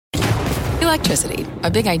Electricity,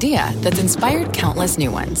 a big idea that's inspired countless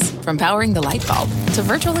new ones. From powering the light bulb to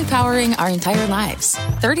virtually powering our entire lives.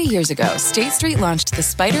 30 years ago, State Street launched the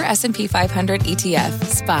Spider S&P 500 ETF,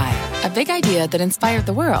 SPY. A big idea that inspired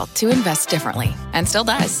the world to invest differently. And still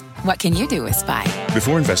does. What can you do with SPY?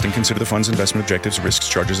 Before investing, consider the fund's investment objectives, risks,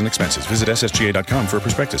 charges, and expenses. Visit ssga.com for a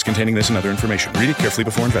prospectus containing this and other information. Read it carefully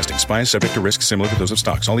before investing. SPY is subject to risks similar to those of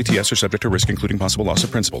stocks. All ETFs are subject to risk, including possible loss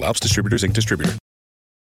of principal. Alps Distributors, Inc. Distributor.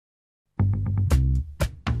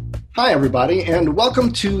 Hi, everybody, and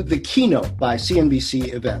welcome to The Keynote by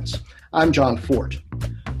CNBC Events. I'm John Fort.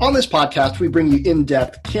 On this podcast, we bring you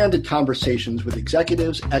in-depth, candid conversations with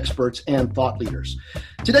executives, experts, and thought leaders.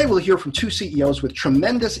 Today, we'll hear from two CEOs with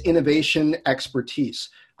tremendous innovation expertise,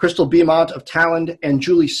 Christal Bemont of Talend and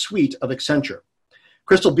Julie Sweet of Accenture.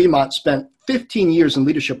 Christal Bemont spent 15 years in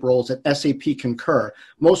leadership roles at SAP Concur,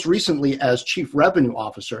 most recently as Chief Revenue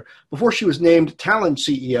Officer, before she was named Talend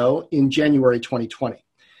CEO in January 2020.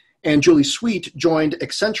 And Julie Sweet joined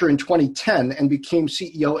Accenture in 2010 and became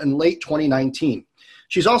CEO in late 2019.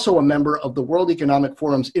 She's also a member of the World Economic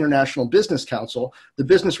Forum's International Business Council, the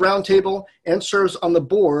Business Roundtable, and serves on the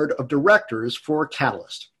board of directors for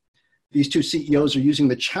Catalyst. These two CEOs are using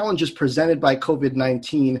the challenges presented by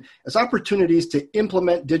COVID-19 as opportunities to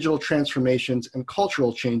implement digital transformations and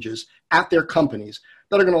cultural changes at their companies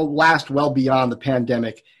that are going to last well beyond the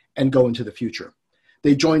pandemic and go into the future.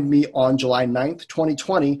 They joined me on July 9th,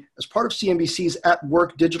 2020, as part of CNBC's At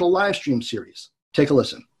Work digital live stream series. Take a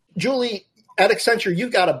listen. Julie, at Accenture,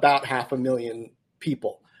 you've got about 500,000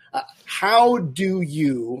 people. How do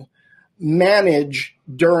you manage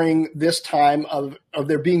during this time of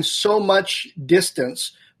there being so much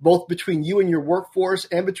distance, both between you and your workforce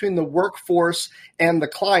and between the workforce and the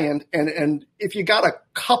client? And if you got a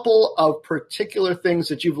couple of particular things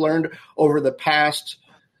that you've learned over the past,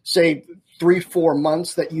 say, 3-4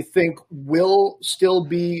 months that you think will still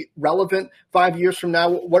be relevant 5 years from now,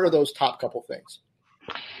 what are those top couple things?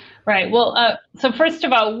 Right. Well, so first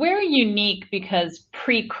of all, we're unique because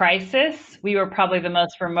pre-crisis, we were probably the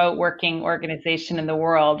most remote working organization in the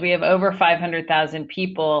world. We have over 500,000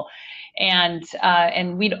 people.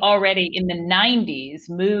 And we'd already in the 90s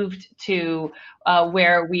moved to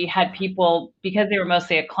where we had people, because they were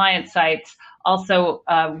mostly at client sites, also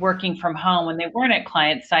working from home when they weren't at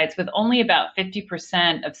client sites, with only about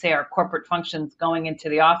 50% of, say, our corporate functions going into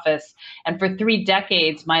the office. And for 3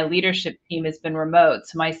 decades, my leadership team has been remote.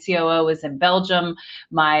 So my COO is in Belgium,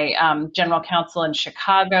 my general counsel in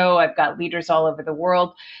Chicago. I've got leaders all over the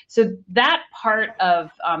world. So that part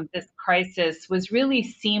of this crisis was really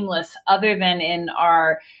seamless, other than in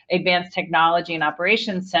our advanced technology and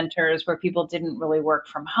operations centers where people didn't really work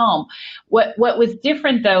from home. What was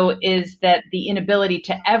different, though, is that the inability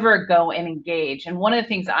to ever go and engage. And one of the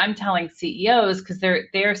things I'm telling CEOs, because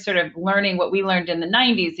they're sort of learning what we learned in the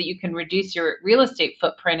 90s, that you can reduce your real estate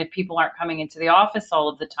footprint if people aren't coming into the office all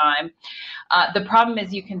of the time. The problem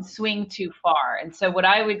is you can swing too far. And so what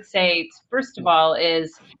I would say, first of all,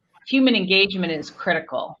 is human engagement is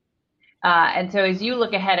critical. And so as you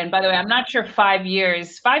look ahead, and by the way, I'm not sure 5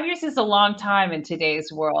 years is a long time in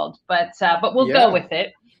today's world, but we'll go with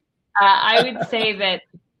it. I would say that,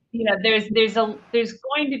 there's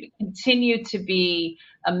going to continue to be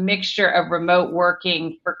a mixture of remote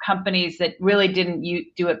working for companies that really didn't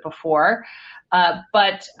do it before.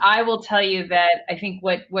 But I will tell you that I think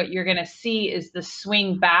what you're going to see is the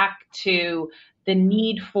swing back to the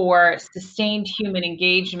need for sustained human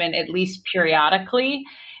engagement, at least periodically.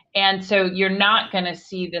 And so you're not going to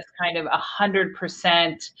see this kind of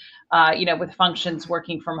 100%, with functions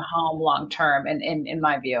working from home long term, in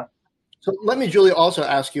my view. So let me, Julie, also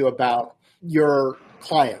ask you about your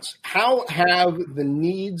clients. How have the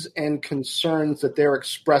needs and concerns that they're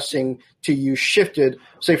expressing to you shifted,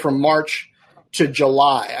 say, from March to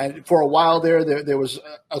July? For a while there was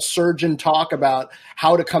a surge in talk about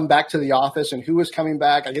how to come back to the office and who was coming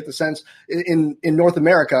back. I get the sense in North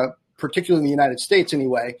America, particularly in the United States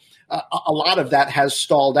anyway, a lot of that has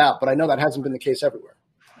stalled out, but I know that hasn't been the case everywhere.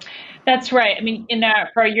 That's right. I mean,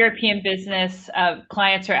 for our European business,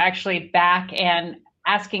 clients are actually back and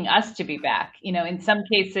asking us to be back. In some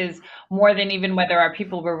cases, more than even whether our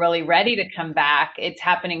people were really ready to come back. It's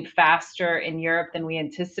happening faster in Europe than we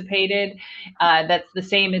anticipated. That's the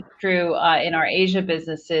same is true in our Asia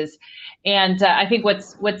businesses. And I think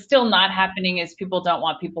what's still not happening is people don't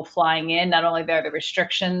want people flying in. Not only are there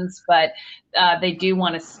restrictions, but they do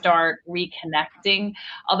want to start reconnecting.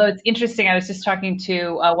 Although it's interesting, I was just talking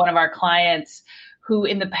to one of our clients who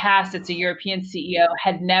in the past, it's a European CEO,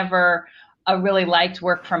 had never really liked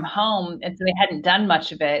work from home, and so they hadn't done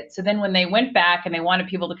much of it. So then when they went back and they wanted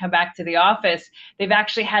people to come back to the office, they've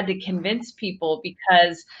actually had to convince people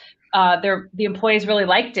because the employees really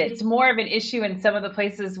liked it. It's more of an issue in some of the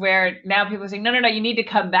places where now people are saying, no, you need to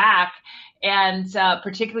come back. And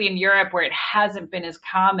particularly in Europe, where it hasn't been as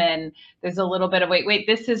common, there's a little bit of, wait,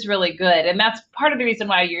 this is really good. And that's part of the reason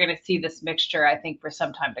why you're going to see this mixture, I think, for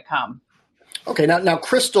some time to come. Okay, now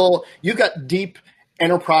Christal, you got deep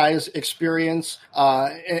enterprise experience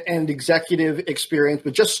and executive experience,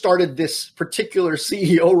 but just started this particular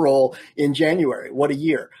CEO role in January. What a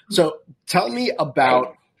year. So tell me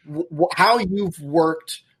about how you've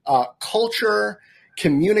worked culture,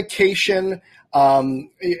 communication,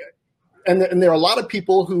 and there are a lot of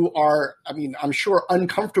people who are, I'm sure,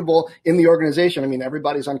 uncomfortable in the organization.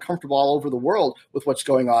 Everybody's uncomfortable all over the world with what's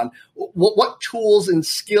going on. What tools and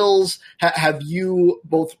skills have you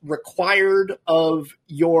both required of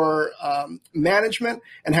your management,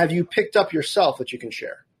 and have you picked up yourself that you can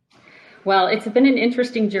share? Well, it's been an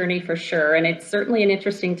interesting journey for sure. And it's certainly an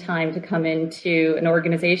interesting time to come into an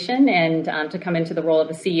organization and to come into the role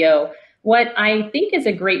of a CEO. What I think is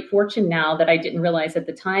a great fortune now that I didn't realize at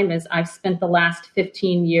the time is I've spent the last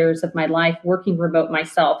 15 years of my life working remote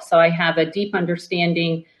myself. So I have a deep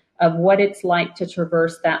understanding of what it's like to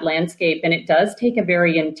traverse that landscape. And it does take a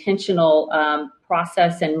very intentional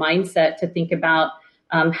process and mindset to think about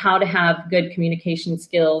how to have good communication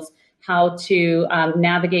skills, how to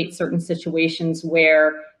navigate certain situations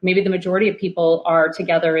where maybe the majority of people are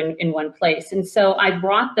together in one place. And so I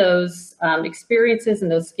brought those experiences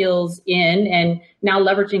and those skills in, and now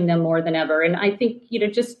leveraging them more than ever. And I think,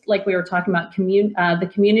 just like we were talking about the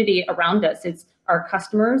community around us, it's our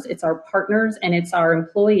customers, it's our partners, and it's our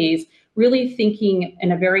employees, really thinking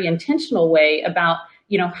in a very intentional way about,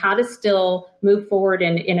 how to still move forward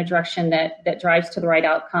in a direction that drives to the right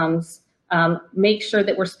outcomes. Make sure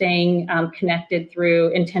that we're staying connected through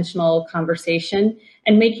intentional conversation,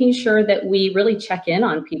 and making sure that we really check in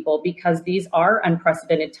on people, because these are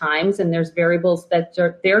unprecedented times and there's variables that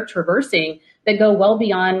they're traversing that go well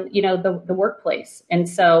beyond, the workplace. And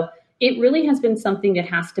so it really has been something that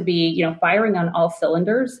has to be, firing on all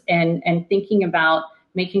cylinders and thinking about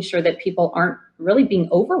making sure that people aren't really being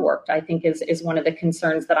overworked, I think is one of the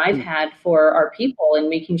concerns that I've had for our people, and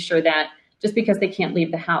making sure that just because they can't leave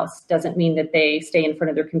the house doesn't mean that they stay in front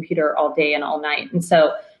of their computer all day and all night. And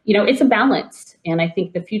so, it's a balance. And I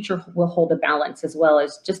think the future will hold a balance as well,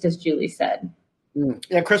 as just as Julie said.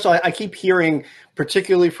 Yeah, Christal, I keep hearing,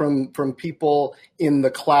 particularly from people in the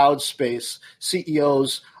cloud space,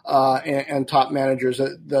 CEOs and top managers,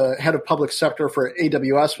 the head of public sector for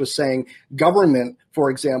AWS was saying government, for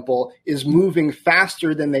example, is moving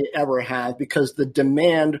faster than they ever have because the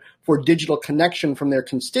demand for digital connection from their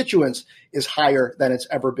constituents is higher than it's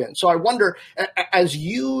ever been. So I wonder, as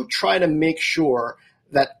you try to make sure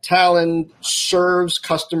that Talend serves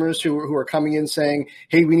customers who are coming in saying,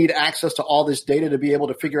 hey, we need access to all this data to be able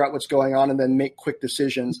to figure out what's going on and then make quick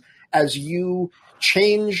decisions, as you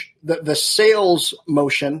change the sales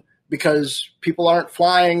motion because people aren't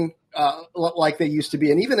flying like they used to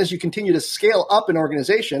be, and even as you continue to scale up an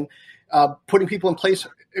organization, putting people in place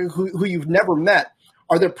who you've never met,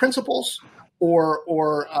 are there principles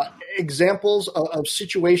or examples of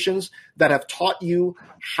situations that have taught you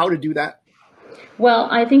how to do that? Well,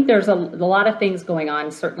 I think there's a lot of things going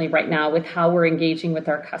on certainly right now with how we're engaging with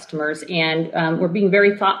our customers, and we're being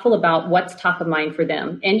very thoughtful about what's top of mind for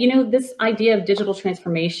them. And, this idea of digital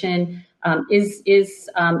transformation is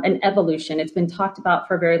an evolution. It's been talked about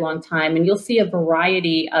for a very long time, and you'll see a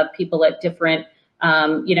variety of people at different,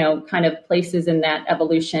 kind of places in that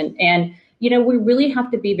evolution. And we really have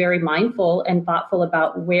to be very mindful and thoughtful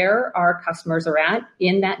about where our customers are at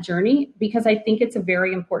in that journey, because I think it's a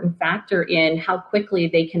very important factor in how quickly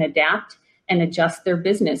they can adapt and adjust their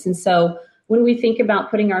business. And so when we think about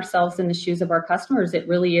putting ourselves in the shoes of our customers, it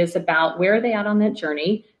really is about where are they at on that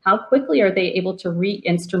journey? How quickly are they able to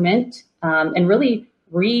re-instrument and really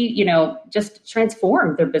just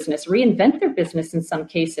transform their business, reinvent their business in some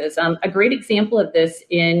cases. A great example of this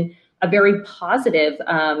in a very positive,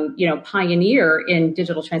 pioneer in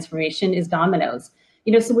digital transformation is Domino's.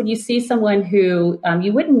 So when you see someone who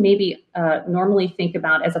you wouldn't maybe normally think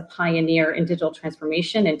about as a pioneer in digital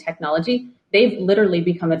transformation and technology, they've literally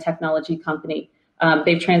become a technology company.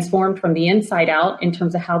 They've transformed from the inside out in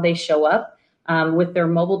terms of how they show up with their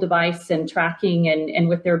mobile device and tracking, and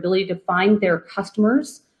with their ability to find their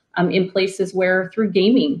customers in places where through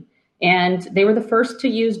gaming. And they were the first to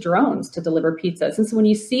use drones to deliver pizzas. And so when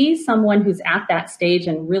you see someone who's at that stage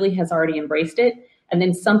and really has already embraced it, and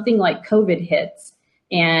then something like COVID hits,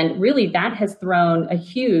 And really that has thrown a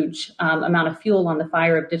huge amount of fuel on the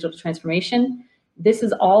fire of digital transformation. This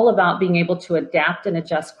is all about being able to adapt and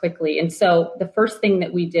adjust quickly. And so the first thing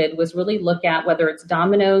that we did was really look at whether it's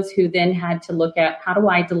Domino's, who then had to look at how do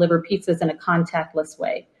I deliver pizzas in a contactless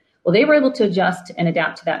way? Well, they were able to adjust and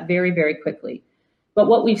adapt to that very, very quickly. But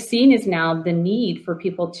what we've seen is now the need for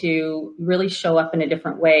people to really show up in a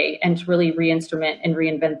different way and to really re-instrument and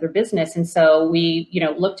reinvent their business. And so we,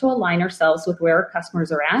 look to align ourselves with where our customers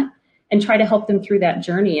are at and try to help them through that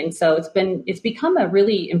journey. And so it's become a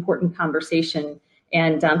really important conversation.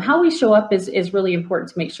 And how we show up is really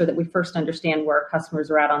important to make sure that we first understand where our customers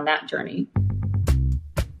are at on that journey.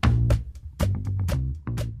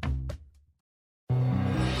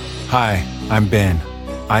 Hi, I'm Ben.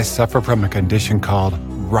 I suffer from a condition called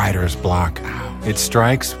writer's block. It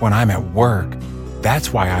strikes when I'm at work.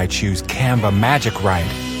 That's why I choose Canva Magic Write.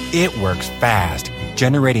 It works fast,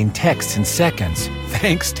 generating text in seconds,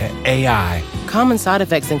 thanks to AI. Common side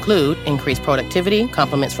effects include increased productivity,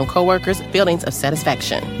 compliments from coworkers, feelings of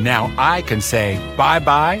satisfaction. Now I can say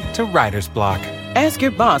bye-bye to writer's block. Ask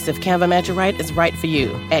your boss if Canva Magic Write is right for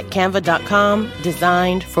you at canva.com,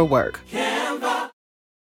 designed for work.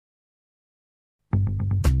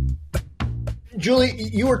 Julie,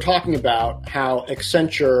 you were talking about how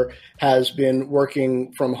Accenture has been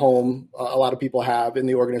working from home, a lot of people have in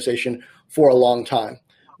the organization, for a long time.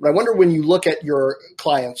 But I wonder, when you look at your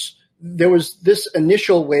clients, there was this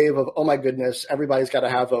initial wave of, oh my goodness, everybody's got to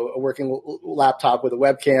have a working laptop with a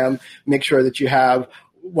webcam, make sure that you have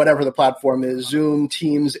whatever the platform is, Zoom,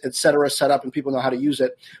 Teams, et cetera, set up and people know how to use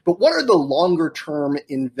it. But what are the longer term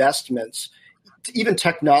investments, even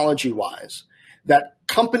technology-wise, that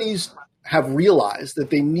companies have realized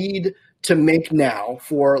that they need to make now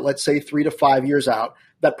for, let's say, 3 to 5 years out,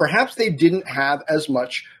 that perhaps they didn't have as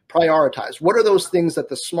much prioritized? What are those things that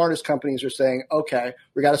the smartest companies are saying, okay,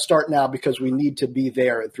 we got to start now because we need to be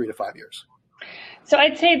there in 3 to 5 years? So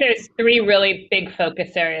I'd say there's 3 really big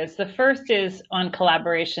focus areas. The first is on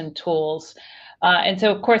collaboration tools. And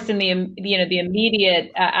so, of course, in the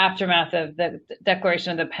immediate aftermath of the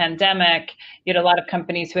declaration of the pandemic, you had a lot of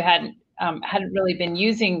companies who hadn't really been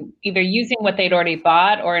using what they'd already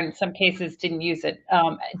bought, or in some cases didn't use it,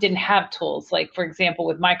 didn't have tools. Like, for example,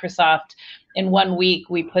 with Microsoft, in 1 week,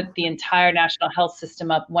 we put the entire national health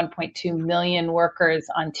system up 1.2 million workers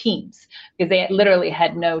on Teams because they literally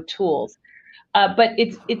had no tools. But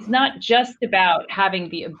it's not just about having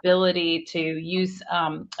the ability to use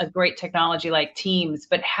a great technology like Teams,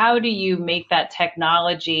 but how do you make that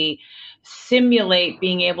technology simulate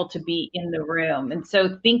being able to be in the room? And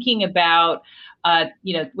so thinking about,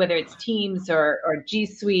 whether it's Teams or G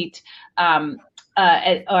Suite, or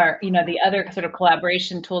the other sort of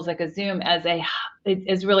collaboration tools like a Zoom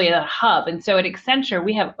is really a hub. And so at Accenture,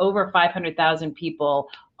 we have over 500,000 people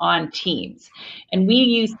on Teams, and we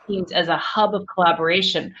use Teams as a hub of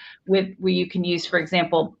collaboration where you can use, for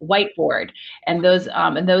example, Whiteboard and those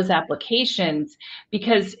applications,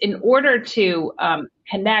 because in order to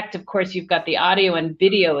connect, of course, you've got the audio and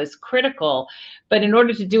video is critical, but in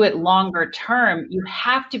order to do it longer term, you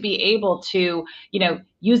have to be able to,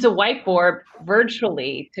 use a whiteboard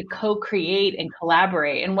virtually to co-create and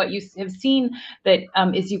collaborate. And what you have seen that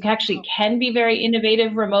is you actually can be very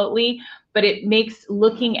innovative remotely, but it makes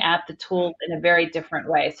looking at the tools in a very different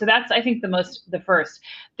way. So that's, I think, the first.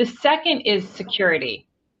 The second is security.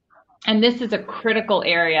 And this is a critical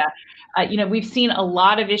area. We've seen a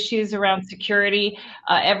lot of issues around security,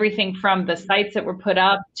 everything from the sites that were put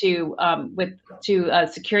up to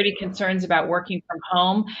security concerns about working from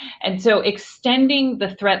home. And so extending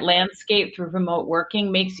the threat landscape through remote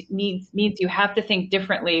working means you have to think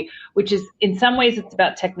differently, which is, in some ways, it's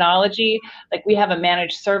about technology. Like, we have a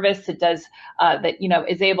managed service that does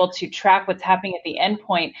is able to track what's happening at the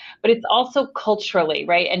endpoint, but it's also culturally,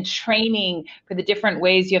 right? And training for the different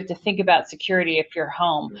ways you have to think about security if you're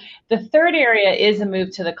home. The third area is a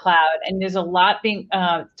move to the cloud, and there's a lot being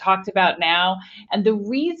talked about now. And the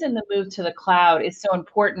reason the move to the cloud is so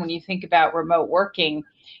important when you think about remote working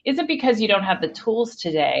isn't because you don't have the tools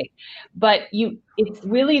today, but it's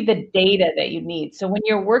really the data that you need. So when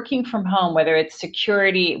you're working from home, whether it's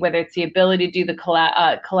security, whether it's the ability to do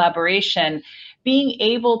the collaboration, being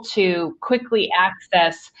able to quickly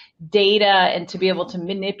access data and to be able to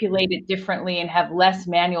manipulate it differently and have less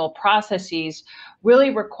manual processes really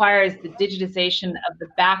requires the digitization of the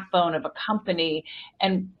backbone of a company.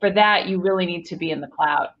 And for that, you really need to be in the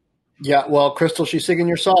cloud. Yeah, well, Christal, she's singing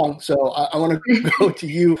your song, so I want to go to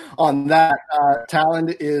you on that.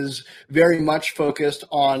 Talend is very much focused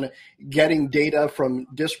on getting data from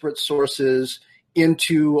disparate sources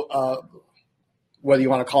into, whether you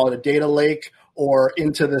want to call it a data lake or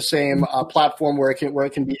into the same platform where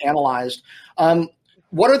it can be analyzed.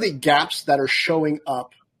 What are the gaps that are showing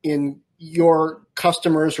up in your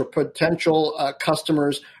customers or potential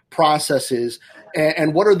customers' processes,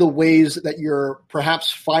 and what are the ways that you're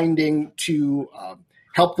perhaps finding to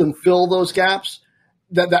help them fill those gaps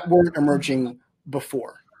that weren't emerging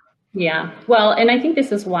before? Yeah, well, and I think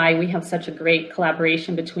this is why we have such a great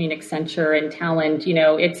collaboration between Accenture and Talend.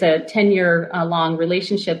 It's a 10-year long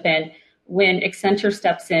relationship, and when Accenture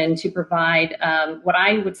steps in to provide what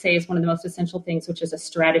I would say is one of the most essential things, which is a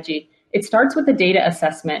strategy, it starts with the data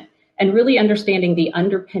assessment and really understanding the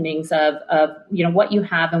underpinnings of what you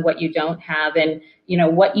have and what you don't have, and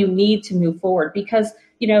what you need to move forward. Because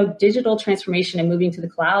digital transformation and moving to the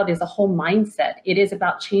cloud is a whole mindset. It is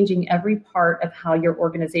about changing every part of how your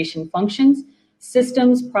organization functions,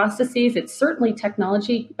 systems, processes. It's certainly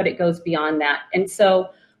technology, but it goes beyond that. And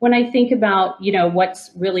so when I think about,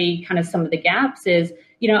 what's really kind of some of the gaps is,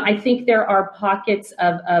 I think there are pockets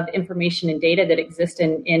of information and data that exist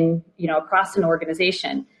in across an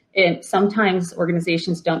organization. And sometimes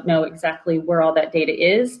organizations don't know exactly where all that data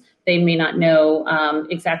is. They may not know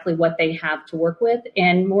exactly what they have to work with.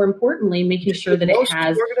 And more importantly, making sure that it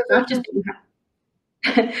has not just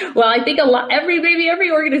well, I think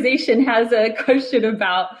every organization has a question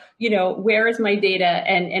about, where is my data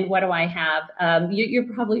and what do I have?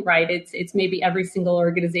 You're probably right. It's maybe every single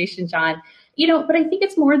organization, John. But I think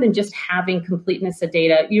it's more than just having completeness of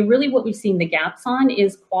data. Really what we've seen the gaps on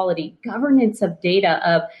is quality, governance of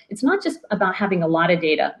data. It's not just about having a lot of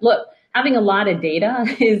data. Look, having a lot of data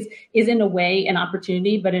is in a way an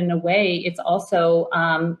opportunity, but in a way it's also,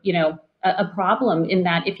 a problem in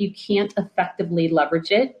that if you can't effectively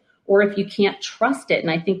leverage it, or if you can't trust it.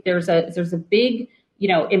 And I think there's a big,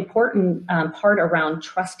 important part around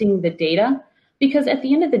trusting the data, because at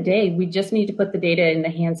the end of the day, we just need to put the data in the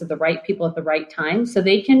hands of the right people at the right time so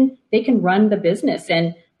they can run the business.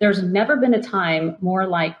 And there's never been a time more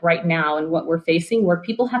like right now and what we're facing, where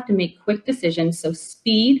people have to make quick decisions. So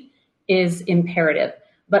speed is imperative,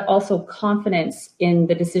 but also confidence in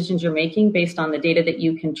the decisions you're making based on the data that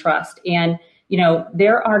you can trust. And,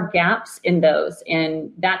 there are gaps in those.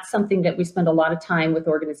 And that's something that we spend a lot of time with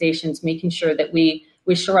organizations, making sure that we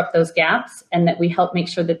shore up those gaps and that we help make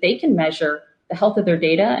sure that they can measure the health of their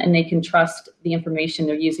data and they can trust the information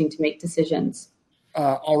they're using to make decisions.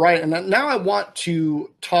 All right. And now I want to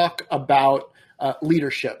talk about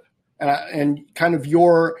leadership. And kind of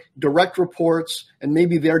your direct reports and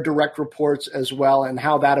maybe their direct reports as well, and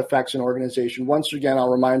how that affects an organization. Once again, I'll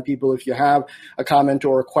remind people, if you have a comment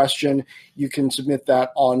or a question, you can submit that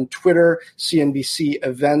on Twitter. CNBC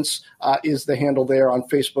Events is the handle there. On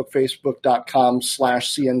Facebook,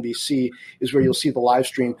 facebook.com/CNBC is where you'll see the live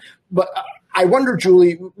stream. But I wonder,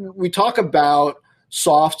 Julie, we talk about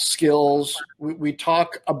soft skills, we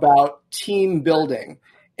talk about team building,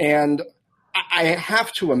 and I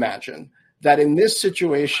have to imagine that in this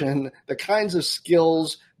situation, the kinds of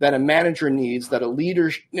skills that a manager needs, that a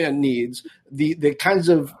leader needs, the kinds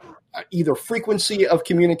of either frequency of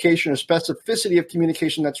communication or specificity of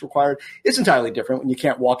communication that's required is entirely different when you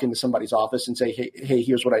can't walk into somebody's office and say, hey,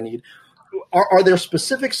 here's what I need. Are there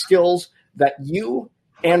specific skills that you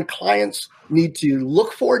and clients need to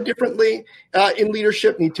look for differently in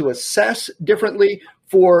leadership, need to assess differently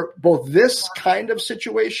for both this kind of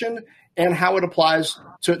situation and how it applies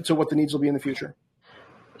to what the needs will be in the future?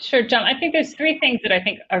 Sure, John. I think there's three things that I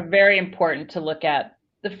think are very important to look at.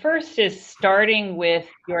 The first is starting with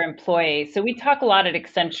your employees. So we talk a lot at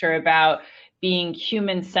Accenture about being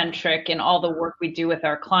human-centric in all the work we do with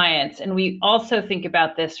our clients. And we also think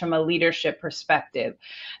about this from a leadership perspective.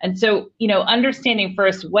 And so, understanding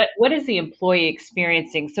first, what is the employee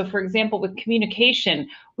experiencing? So for example, with communication,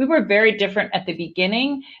 we were very different at the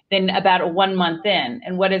beginning than about 1 month in.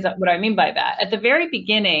 And what I mean by that? At the very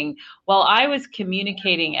beginning, while I was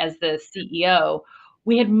communicating as the CEO,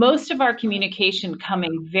 we had most of our communication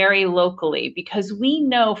coming very locally, because we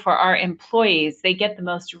know for our employees, they get the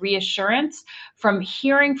most reassurance from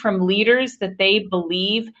hearing from leaders that they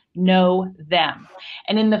believe know them.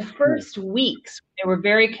 And in the first weeks, they were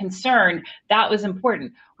very concerned. That was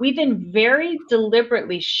important. We then very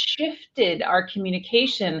deliberately shifted our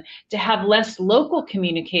communication to have less local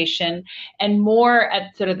communication and more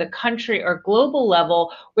at sort of the country or global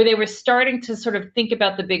level, where they were starting to sort of think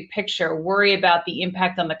about the big picture, worry about the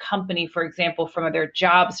impact on the company, for example, from their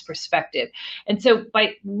jobs perspective. And so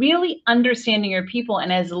by really understanding your people,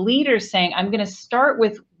 and as leaders saying, I'm going to start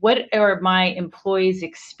with what are my employees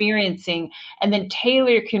experiencing, and then tailor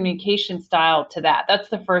your communication style to that. That's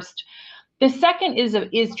the first The second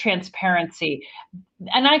is transparency.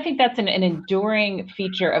 And I think that's an enduring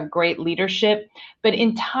feature of great leadership. But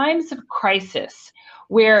in times of crisis,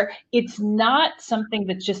 where it's not something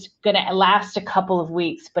that's just going to last a couple of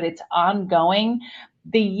weeks, but it's ongoing,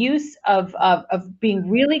 the use of being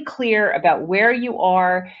really clear about where you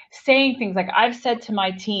are, saying things like I've said to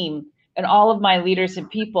my team and all of my leaders and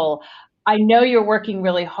people, I know you're working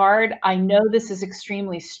really hard. I know this is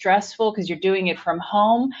extremely stressful because you're doing it from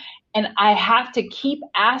home. And I have to keep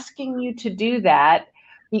asking you to do that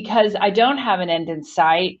because I don't have an end in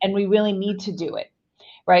sight and we really need to do it,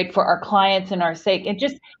 right, for our clients and our sake. And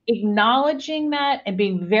just acknowledging that and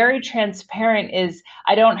being very transparent is,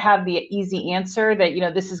 I don't have the easy answer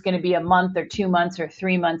that, this is going to be a month or 2 months or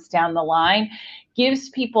 3 months down the line, gives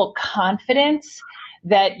people confidence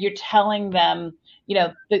that you're telling them,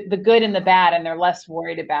 the good and the bad, and they're less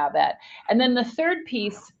worried about that. And then the third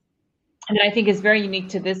piece that I think is very unique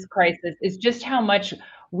to this crisis is just how much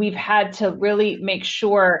we've had to really make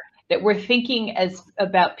sure that we're thinking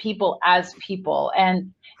about people as people.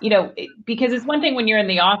 And, because it's one thing when you're in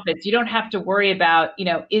the office, you don't have to worry about,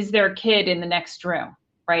 is there a kid in the next room,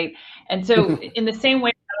 right? And so in the same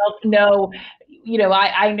way, I don't know,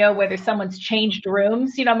 I know whether someone's changed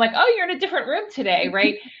rooms, I'm like, oh, you're in a different room today,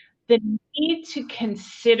 right? The need to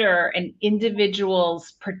consider an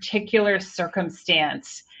individual's particular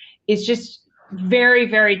circumstance is just very,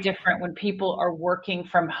 very different when people are working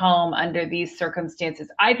from home under these circumstances.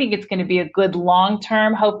 I think it's going to be a good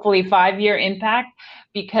long-term, hopefully 5-year impact,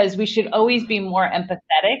 because we should always be more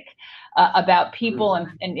empathetic about people. And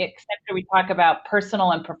Accenture, we talk about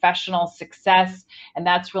personal and professional success, and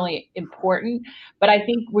that's really important. But I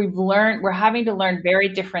think we're having to learn very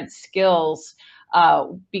different skills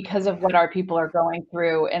because of what our people are going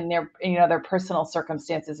through and their personal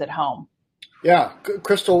circumstances at home. Yeah.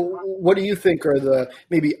 Christal, what do you think are the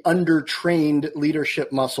maybe undertrained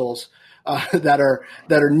leadership muscles that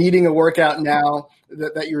are needing a workout now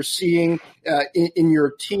that you're seeing in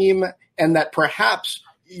your team, and that perhaps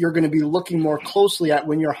you're going to be looking more closely at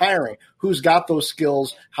when you're hiring? Who's got those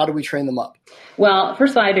skills? How do we train them up? Well,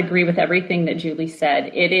 first of all, I'd agree with everything that Julie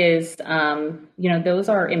said. It is, those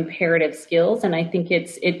are imperative skills. And I think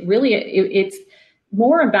it's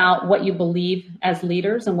more about what you believe as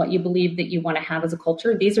leaders and what you believe that you want to have as a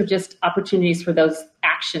culture. These are just opportunities for those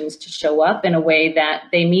actions to show up in a way that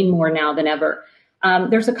they mean more now than ever.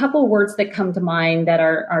 There's a couple of words that come to mind that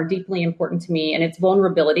are deeply important to me, and it's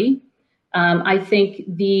vulnerability. I think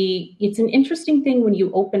it's an interesting thing when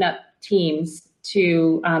you open up teams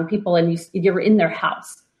to people and you're in their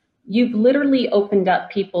house. You've literally opened up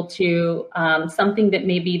people to something that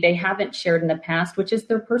maybe they haven't shared in the past, which is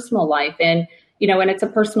their personal life. And it's a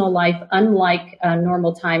personal life unlike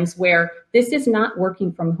normal times where this is not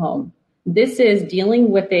working from home. This is dealing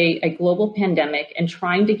with a global pandemic and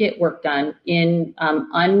trying to get work done in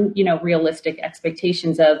unrealistic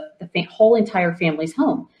expectations of the whole entire family's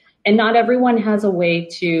home. And not everyone has a way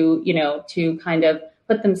to kind of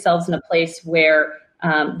put themselves in a place where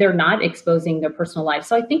they're not exposing their personal life.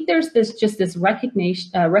 So I think there's this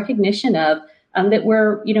recognition of that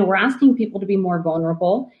we're asking people to be more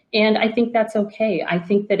vulnerable. And I think that's okay. I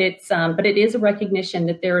think that but it is a recognition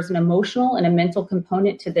that there is an emotional and a mental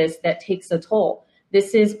component to this that takes a toll.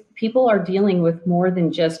 People are dealing with more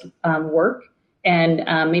than just work and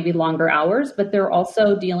maybe longer hours, but they're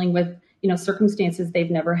also dealing with circumstances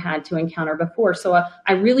they've never had to encounter before. So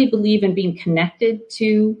I really believe in being connected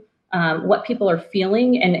to what people are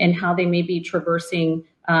feeling and how they may be traversing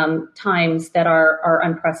times that are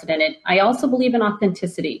unprecedented. I also believe in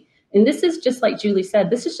authenticity. And this is just like Julie said,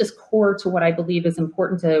 this is just core to what I believe is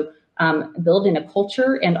important to build in a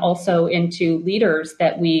culture and also into leaders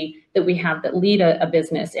that we have that lead a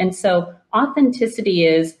business. And so authenticity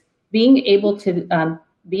is being able to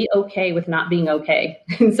be okay with not being okay.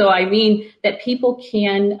 And so I mean that people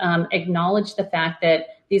can acknowledge the fact that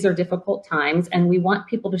these are difficult times and we want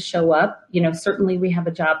people to show up. Certainly we have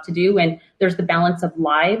a job to do, and there's the balance of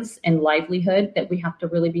lives and livelihood that we have to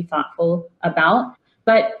really be thoughtful about.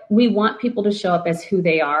 But we want people to show up as who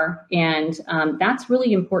they are. And that's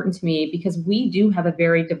really important to me because we do have a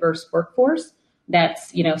very diverse workforce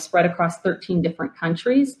that's, spread across 13 different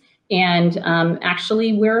countries. And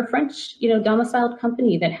actually, we're a French, domiciled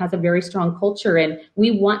company that has a very strong culture. And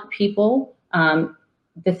we want people,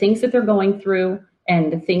 the things that they're going through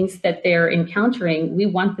and the things that they're encountering, we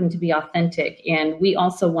want them to be authentic. And we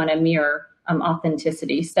also want to mirror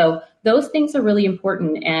authenticity. So those things are really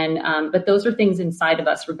important. And but those are things inside of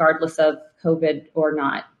us, regardless of COVID or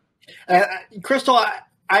not. Christal,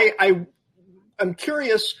 I'm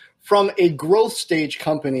curious, from a growth stage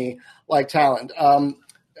company like Talend,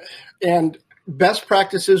 and best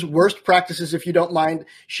practices, worst practices, if you don't mind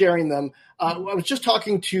sharing them. I was just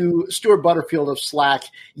talking to Stuart Butterfield of Slack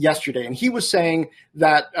yesterday, and he was saying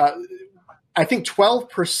that I think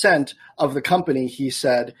 12% of the company, he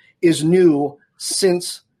said, is new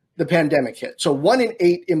since the pandemic hit. So 1 in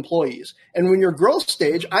 8 employees. And when you're growth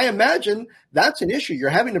stage, I imagine that's an issue. You're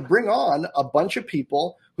having to bring on a bunch of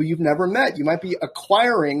people who you've never met. You might be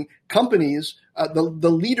acquiring companies, the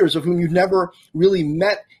leaders of whom you've never really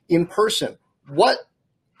met in person.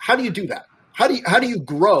 How do you do that? How do you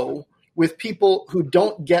grow with people who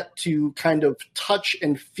don't get to kind of touch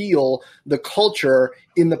and feel the culture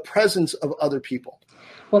in the presence of other people?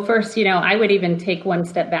 Well, first, I would even take one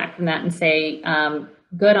step back from that and say,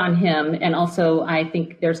 good on him. And also, I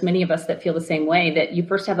think there's many of us that feel the same way, that you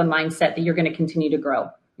first have a mindset that you're going to continue to grow.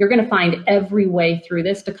 You're going to find every way through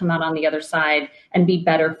this to come out on the other side and be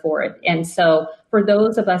better for it. And so for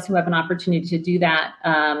those of us who have an opportunity to do that,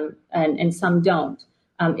 and some don't,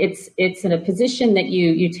 it's in a position that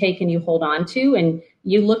you take and you hold on to, and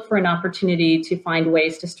you look for an opportunity to find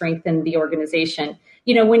ways to strengthen the organization.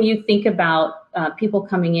 When you think about people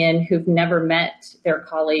coming in who've never met their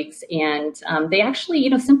colleagues, and they actually,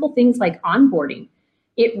 simple things like onboarding,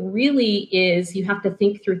 it really is, you have to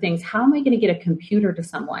think through things. How am I going to get a computer to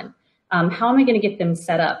someone? How am I going to get them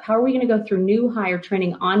set up? How are we going to go through new hire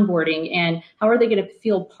training, onboarding, and how are they going to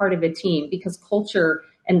feel part of a team? Because culture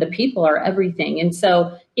and the people are everything. And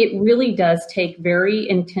so it really does take very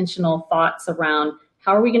intentional thoughts around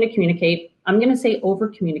how are we going to communicate? I'm going to say over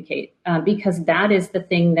communicate, because that is the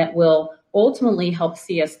thing that will ultimately help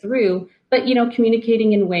see us through. But,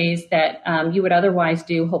 communicating in ways that you would otherwise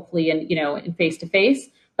do, hopefully, in face to face.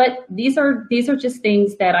 But these are just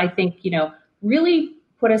things that I think, really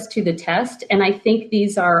put us to the test. And I think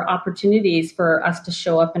these are opportunities for us to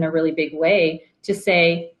show up in a really big way to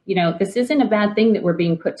say, this isn't a bad thing that we're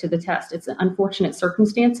being put to the test. It's unfortunate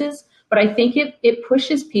circumstances, but I think it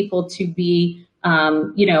pushes people to be,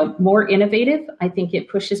 more innovative. I think it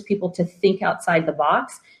pushes people to think outside the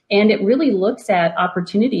box, and it really looks at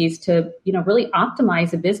opportunities to, really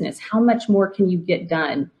optimize a business. How much more can you get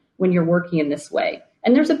done when you're working in this way?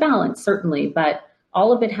 And there's a balance, certainly, but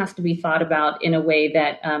all of it has to be thought about in a way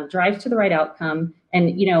that drives to the right outcome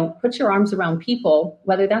and, put your arms around people,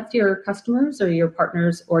 whether that's your customers or your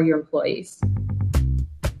partners or your employees.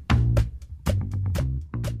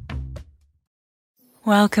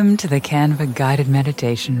 Welcome to the Canva guided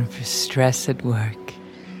meditation for stress at work.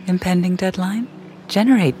 Impending deadline?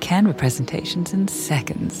 Generate Canva presentations in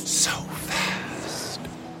seconds. So fast.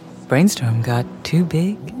 Brainstorm got too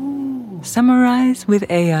big? Summarize with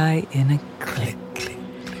AI in a click.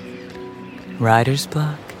 Writer's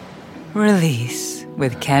block? Release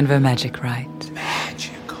with Canva Magic Write.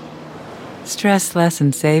 Magical. Stress less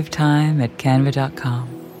and save time at canva.com.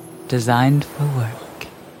 Designed for work.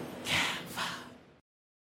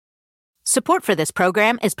 Support for this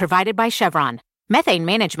program is provided by Chevron. Methane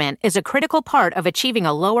management is a critical part of achieving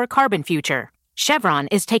a lower carbon future. Chevron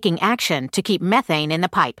is taking action to keep methane in the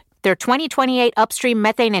pipe. Their 2028 upstream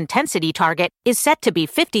methane intensity target is set to be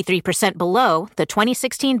 53% below the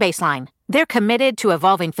 2016 baseline. They're committed to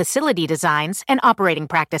evolving facility designs and operating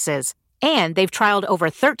practices. And they've trialed over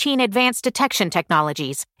 13 advanced detection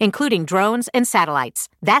technologies, including drones and satellites.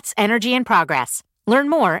 That's energy in progress. Learn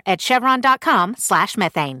more at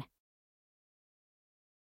chevron.com/methane.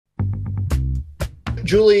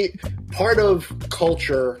 Julie, part of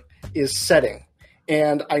culture is setting.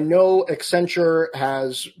 And I know Accenture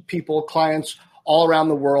has people, clients all around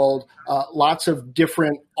the world, lots of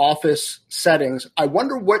different office settings. I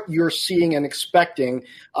wonder what you're seeing and expecting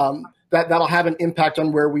that'll have an impact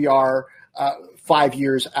on where we are 5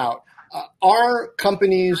 years out. Are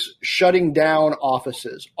companies shutting down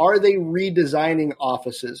offices? Are they redesigning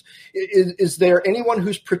offices? Is there anyone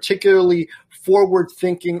who's particularly forward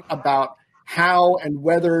thinking about how and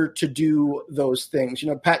whether to do those things?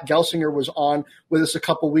 Pat Gelsinger was on with us a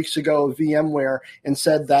couple weeks ago of VMware and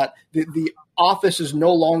said that the office is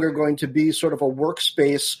no longer going to be sort of a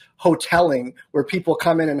workspace hoteling where people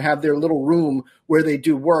come in and have their little room where they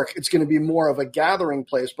do work. It's going to be more of a gathering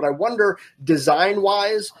place. But I wonder,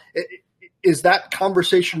 design-wise, is that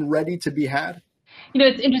conversation ready to be had?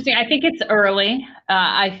 It's interesting. I think it's early.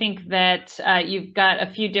 I think that you've got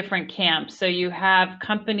a few different camps. So you have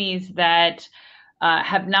companies that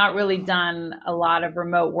have not really done a lot of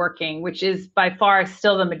remote working, which is by far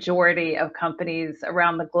still the majority of companies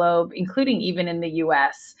around the globe, including even in the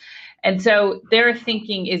US. And so their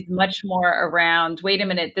thinking is much more around, wait a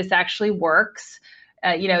minute, this actually works.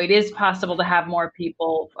 it is possible to have more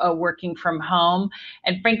people working from home.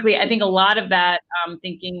 And frankly, I think a lot of that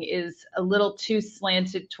thinking is a little too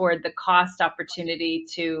slanted toward the cost opportunity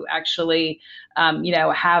to actually,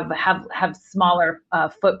 have smaller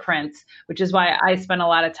footprints, which is why I spent a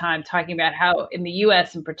lot of time talking about how in the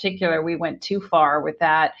U.S. in particular, we went too far with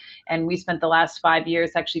that. And we spent the last 5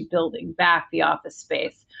 years actually building back the office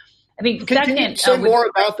space. I think Can you say more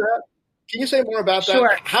about that? Can you say more about that?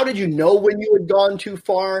 Sure. How did you know when you had gone too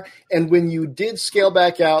far? And when you did scale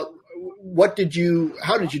back out, how did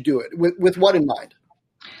you do it? With what in mind?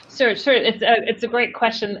 Sure. It's a great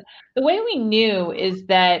question. The way we knew is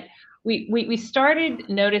that we started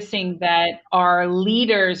noticing that our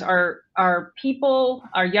leaders, our people,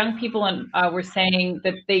 our young people, and were saying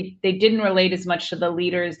that they didn't relate as much to the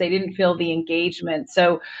leaders. They didn't feel the engagement.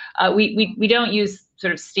 So we don't use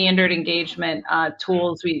sort of standard engagement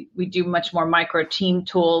tools. We do much more micro team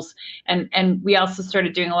tools, and we also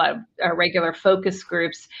started doing a lot of regular focus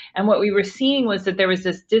groups. And what we were seeing was that there was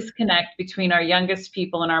this disconnect between our youngest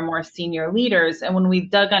people and our more senior leaders. And when we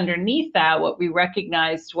dug underneath that, what we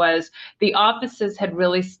recognized was the offices had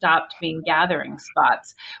really stopped being gathering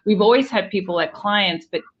spots. We've always had people at clients,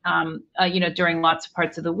 but during lots of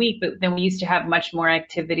parts of the week, but then we used to have much more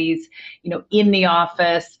activities, in the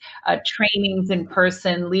office, trainings in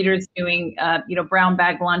person, leaders doing, brown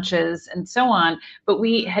bag lunches and so on. But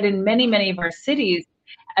we had in many of our cities,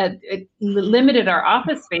 it limited our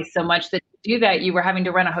office space so much that to do that, you were having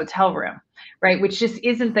to rent a hotel room, right? Which just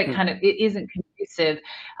isn't it isn't conducive.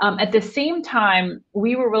 At the same time,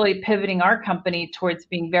 we were really pivoting our company towards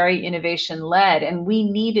being very innovation led, and we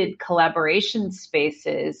needed collaboration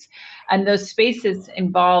spaces. And those spaces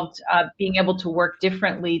involved being able to work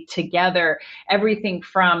differently together, everything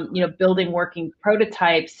from, building working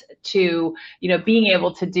prototypes to, being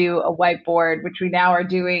able to do a whiteboard, which we now are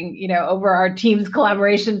doing, over our team's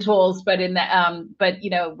collaboration tools. But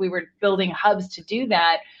we were building hubs to do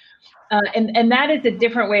that. And that is a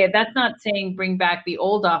different way. That's not saying bring back the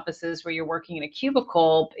old offices where you're working in a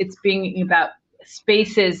cubicle. It's being about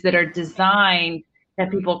spaces that are designed that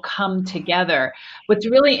people come together. What's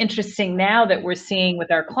really interesting now that we're seeing with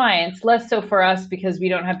our clients, less so for us because we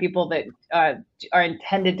don't have people that are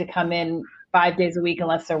intended to come in 5 days a week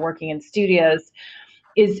unless they're working in studios,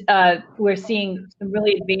 is we're seeing some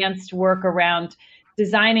really advanced work around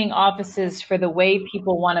designing offices for the way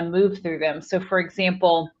people want to move through them. So for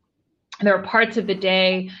example, there are parts of the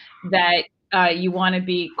day that you want to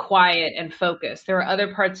be quiet and focused. There are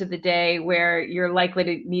other parts of the day where you're likely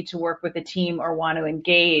to need to work with a team or want to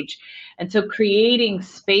engage. And so creating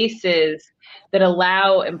spaces that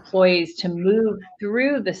allow employees to move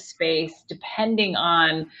through the space depending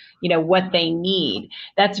on, what they need.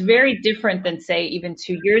 That's very different than, say, even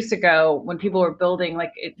 2 years ago when people were building,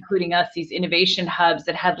 like including us, these innovation hubs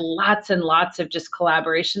that had lots and lots of just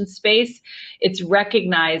collaboration space. It's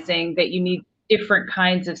recognizing that you need different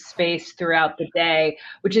kinds of space throughout the day,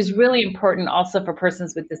 which is really important also for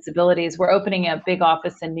persons with disabilities. We're opening a big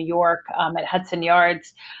office in New York at Hudson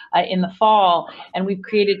Yards in the fall, and we've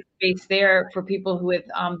created space there for people who with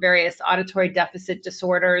various auditory deficit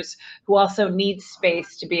disorders who also need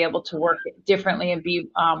space to be able to work differently and be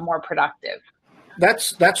more productive.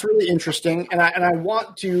 That's really interesting, and I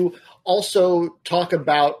want to also talk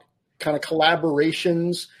about kind of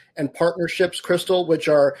collaborations and partnerships, Christal, which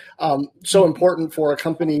are so important for a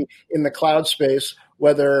company in the cloud space,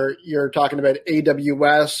 whether you're talking about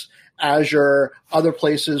AWS, Azure, other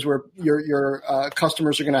places where your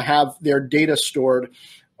customers are going to have their data stored.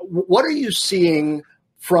 What are you seeing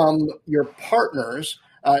from your partners?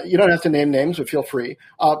 You don't have to name names, but feel free.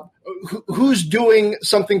 Who's doing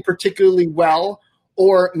something particularly well,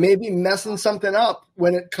 or maybe messing something up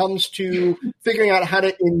when it comes to figuring out how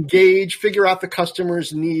to engage, figure out the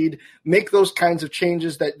customer's need, make those kinds of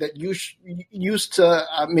changes that used to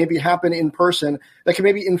maybe happen in person that can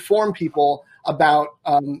maybe inform people about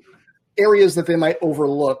areas that they might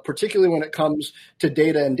overlook, particularly when it comes to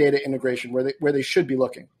data and data integration, where they should be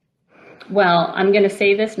looking. Well, I'm going to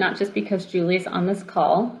say this not just because Julie's on this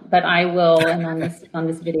call, but I will, and on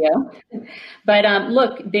this video. But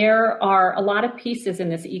look, there are a lot of pieces in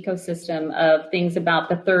this ecosystem of things about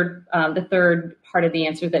the third part of the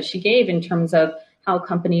answer that she gave in terms of how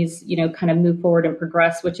companies, kind of move forward and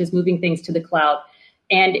progress, which is moving things to the cloud.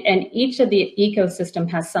 And each of the ecosystem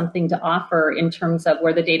has something to offer in terms of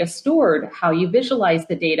where the data is stored, how you visualize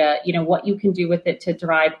the data, what you can do with it to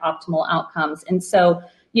drive optimal outcomes. And so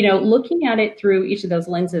looking at it through each of those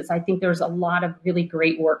lenses, I think there's a lot of really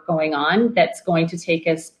great work going on that's going to take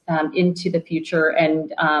us into the future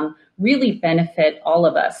and really benefit all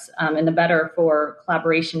of us, and the better for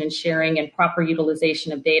collaboration and sharing and proper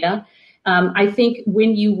utilization of data. I think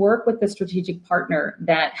when you work with a strategic partner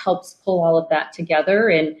that helps pull all of that together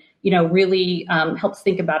and really helps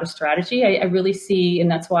think about a strategy, I really see, and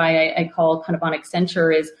that's why I call kind of on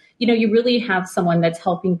Accenture is, you really have someone that's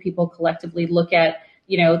helping people collectively look at,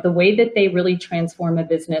 the way that they really transform a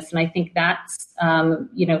business. And I think that's,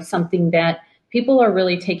 something that people are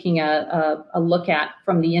really taking a look at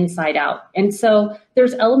from the inside out. And so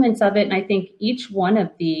there's elements of it. And I think each one of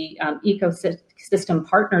the ecosystem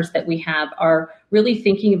partners that we have are really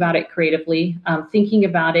thinking about it creatively, thinking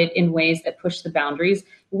about it in ways that push the boundaries.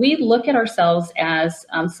 We look at ourselves as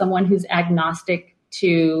someone who's agnostic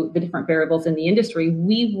to the different variables in the industry.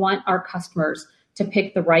 We want our customers to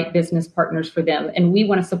pick the right business partners for them. And we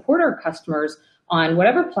want to support our customers on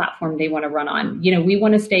whatever platform they want to run on. We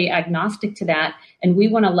want to stay agnostic to that, and we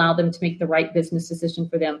want to allow them to make the right business decision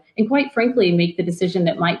for them. And quite frankly, make the decision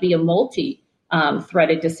that might be a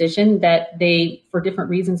multi-threaded decision that they, for different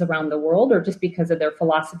reasons around the world, or just because of their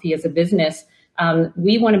philosophy as a business,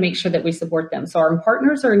 we want to make sure that we support them. So our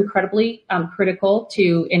partners are incredibly critical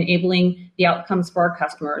to enabling the outcomes for our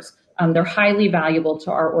customers. They're highly valuable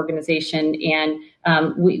to our organization, and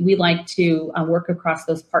we like to work across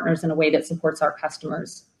those partners in a way that supports our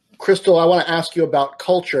customers. Christal, I want to ask you about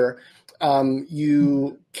culture.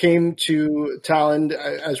 You came to Talend,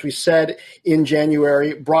 as we said, in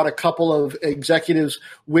January, brought a couple of executives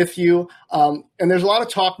with you. And there's a lot of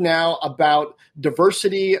talk now about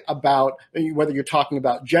diversity, about whether you're talking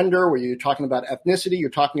about gender, whether you're talking about ethnicity, you're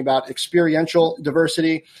talking about experiential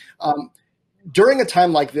diversity. During a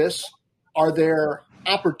time like this, are there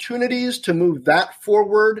opportunities to move that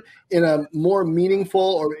forward in a more meaningful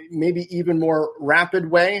or maybe even more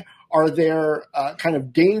rapid way? Are there kind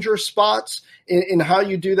of danger spots in how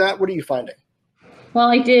you do that? What are you finding? Well,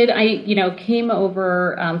 I did. I came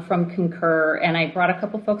over from Concur, and I brought a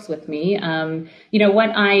couple folks with me.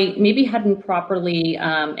 What I maybe hadn't properly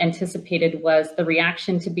anticipated was the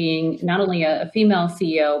reaction to being not only a female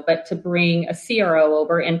CEO, but to bring a CRO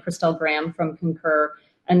over, and Christal Graham from Concur,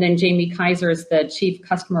 and then Jamie Kaiser is the Chief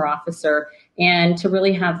Customer Officer, and to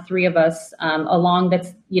really have three of us along.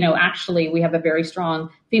 That's actually we have a very strong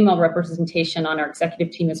female representation on our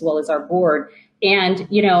executive team as well as our board. And,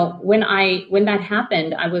 when that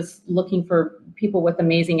happened, I was looking for people with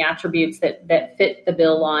amazing attributes that fit the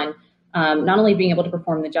bill on not only being able to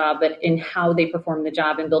perform the job, but in how they perform the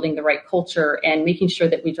job and building the right culture and making sure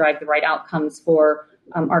that we drive the right outcomes for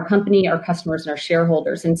our company, our customers, and our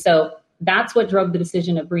shareholders. And so that's what drove the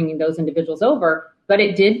decision of bringing those individuals over. But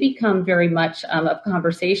it did become very much a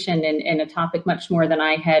conversation and a topic much more than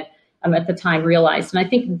I had at the time realized. And I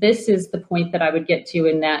think this is the point that I would get to,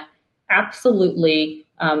 in that absolutely,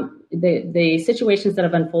 the situations that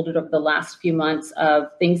have unfolded over the last few months of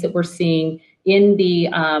things that we're seeing in the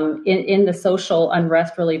in the social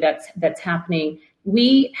unrest really that's happening,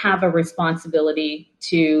 we have a responsibility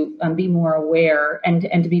to be more aware and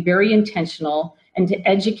to be very intentional and to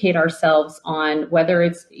educate ourselves on whether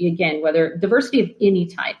diversity of any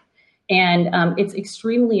type. And it's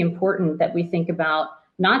extremely important that we think about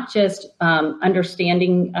not just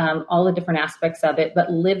understanding all the different aspects of it,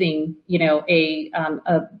 but living,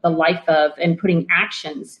 the life of and putting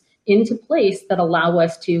actions into place that allow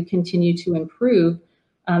us to continue to improve,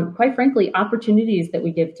 quite frankly, opportunities that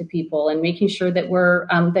we give to people, and making sure that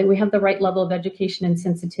that we have the right level of education and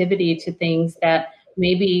sensitivity to things that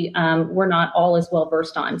maybe we're not all as well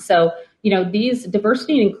versed on. So, these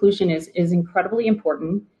diversity and inclusion is incredibly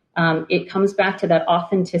important. It comes back to that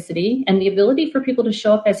authenticity and the ability for people to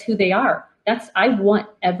show up as who they are. I want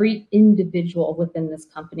every individual within this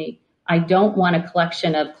company. I don't want a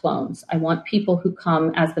collection of clones. I want people who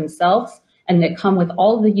come as themselves and that come with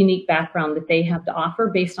all the unique background that they have to offer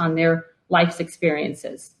based on their life's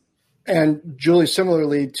experiences. And Julie,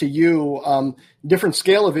 similarly to you, different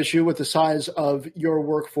scale of issue with the size of your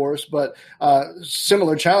workforce, but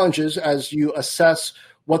similar challenges as you assess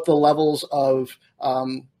what the levels of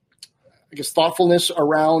thoughtfulness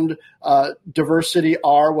around diversity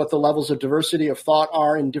are, what the levels of diversity of thought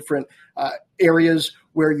are in different areas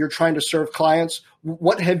where you're trying to serve clients.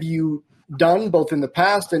 What have you done both in the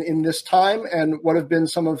past and in this time, and what have been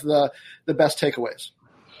some of the best takeaways?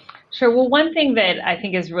 Sure. Well, one thing that I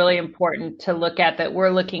think is really important to look at, that we're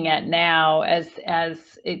looking at now as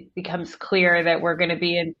it becomes clear that we're going to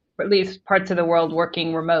be in at least parts of the world,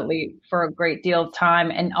 working remotely for a great deal of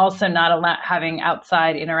time and also not having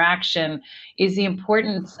outside interaction is the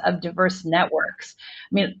importance of diverse networks.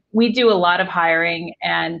 I mean, we do a lot of hiring,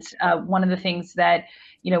 and one of the things that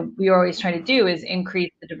we're always trying to do is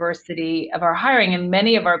increase the diversity of our hiring. And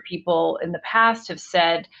many of our people in the past have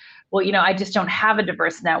said, well, I just don't have a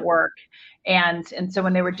diverse network. And so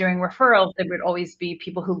when they were doing referrals, there would always be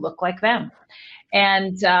people who look like them.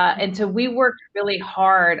 And so we worked really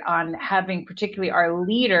hard on having particularly our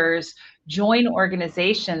leaders join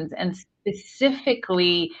organizations and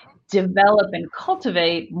specifically develop and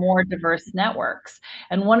cultivate more diverse networks.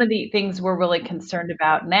 And one of the things we're really concerned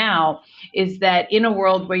about now is that in a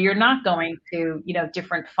world where you're not going to,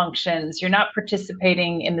 different functions, you're not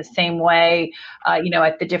participating in the same way,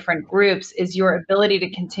 at the different groups, is your ability to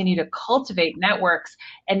continue to cultivate networks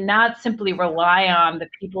and not simply rely on the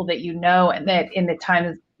people that and that in the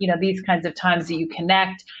times, these kinds of times that you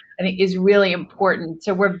connect, I think is really important.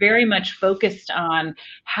 So we're very much focused on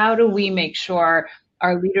how do we make sure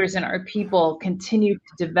our leaders and our people continue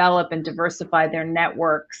to develop and diversify their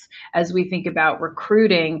networks as we think about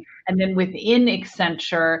recruiting, and then within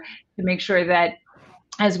Accenture to make sure that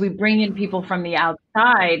as we bring in people from the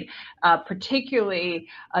outside, particularly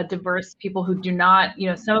diverse people who do not,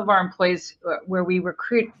 some of our employees where we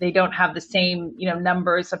recruit, they don't have the same,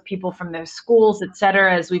 numbers of people from their schools, et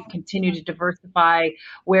cetera, as we've continued to diversify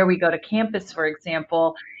where we go to campus, for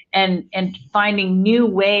example. And finding new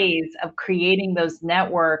ways of creating those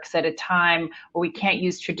networks at a time where we can't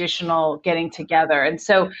use traditional getting together. And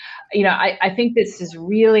so, I think this is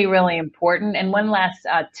really, really important. And one last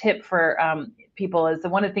tip for people is that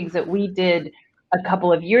one of the things that we did a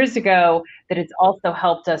couple of years ago that has also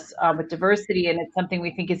helped us with diversity, and it's something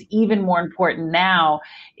we think is even more important now,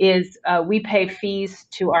 is we pay fees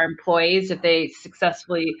to our employees if they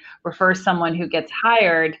successfully refer someone who gets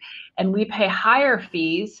hired, and we pay higher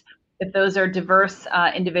fees if those are diverse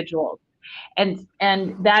individuals. And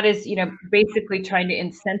that is, basically trying to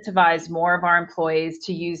incentivize more of our employees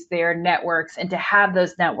to use their networks and to have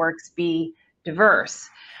those networks be diverse.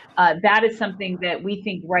 That is something that we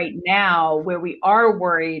think right now, where we are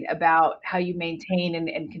worried about how you maintain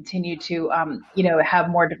and continue to, have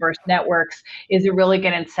more diverse networks, is a really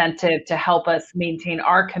good incentive to help us maintain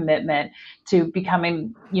our commitment to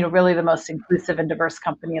becoming, really the most inclusive and diverse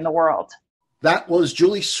company in the world. That was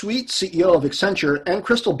Julie Sweet, CEO of Accenture, and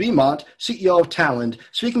Christal Bemont, CEO of Talend,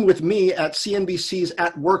 speaking with me at CNBC's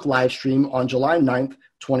At Work livestream on July 9th,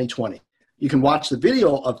 2020. You can watch the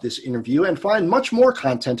video of this interview and find much more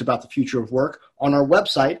content about the future of work on our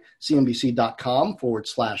website,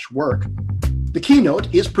 cnbc.com/work. The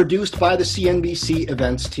keynote is produced by the CNBC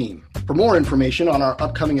Events team. For more information on our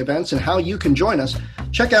upcoming events and how you can join us,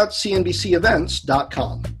 check out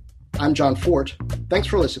cnbcevents.com. I'm John Fort. Thanks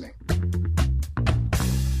for listening.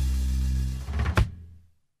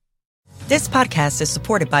 This podcast is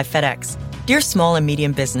supported by FedEx. Dear small and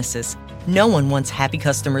medium businesses, no one wants happy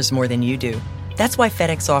customers more than you do. That's why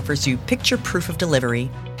FedEx offers you picture proof of delivery,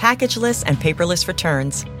 packageless and paperless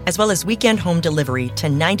returns, as well as weekend home delivery to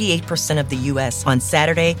 98% of the U.S. on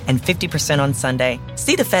Saturday and 50% on Sunday.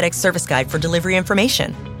 See the FedEx service guide for delivery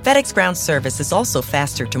information. FedEx Ground service is also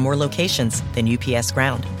faster to more locations than UPS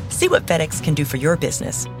Ground. See what FedEx can do for your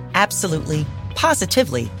business. Absolutely,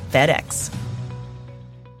 positively FedEx.